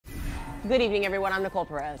Good evening, everyone. I'm Nicole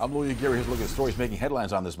Perez. I'm Louis Gary. Here's a look at the stories making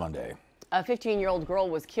headlines on this Monday. A 15-year-old girl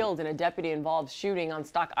was killed in a deputy-involved shooting on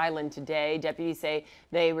Stock Island today. Deputies say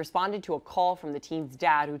they responded to a call from the teen's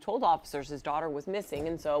dad, who told officers his daughter was missing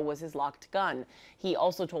and so was his locked gun. He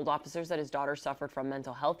also told officers that his daughter suffered from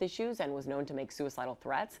mental health issues and was known to make suicidal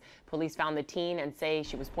threats. Police found the teen and say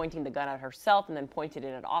she was pointing the gun at herself and then pointed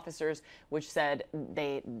it at officers, which said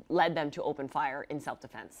they led them to open fire in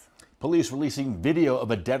self-defense. Police releasing video of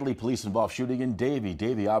a deadly police-involved shooting in Davie.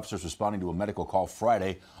 Davie officers responding to a medical call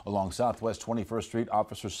Friday along Southwest 21st Street.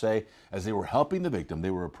 Officers say as they were helping the victim, they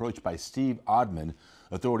were approached by Steve Odman.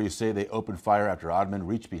 Authorities say they opened fire after Odman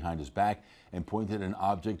reached behind his back and pointed an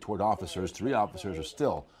object toward officers. 3 officers are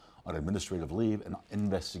still on administrative leave. An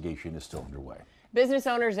investigation is still underway. Business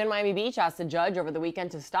owners in Miami Beach asked a judge over the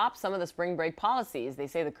weekend to stop some of the spring break policies. They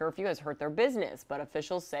say the curfew has hurt their business, but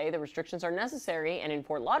officials say the restrictions are necessary. And in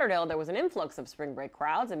Fort Lauderdale, there was an influx of spring break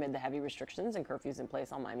crowds amid the heavy restrictions and curfews in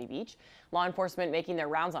place on Miami Beach. Law enforcement making their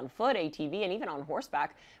rounds on foot, ATV, and even on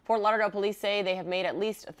horseback. Fort Lauderdale police say they have made at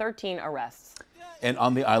least 13 arrests. And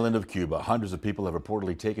on the island of Cuba, hundreds of people have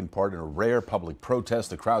reportedly taken part in a rare public protest.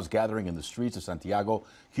 The crowds gathering in the streets of Santiago,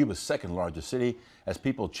 Cuba's second largest city, as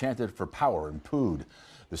people chanted for power and food.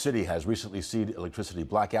 The city has recently seen electricity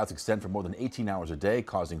blackouts extend for more than 18 hours a day,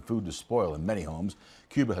 causing food to spoil in many homes.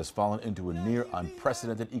 Cuba has fallen into a near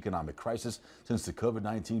unprecedented economic crisis since the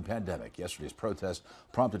COVID-19 pandemic. Yesterday's protest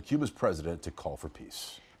prompted Cuba's president to call for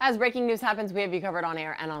peace. As breaking news happens, we have you covered on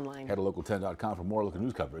air and online. Head to local10.com for more local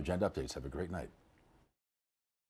news coverage and updates. Have a great night.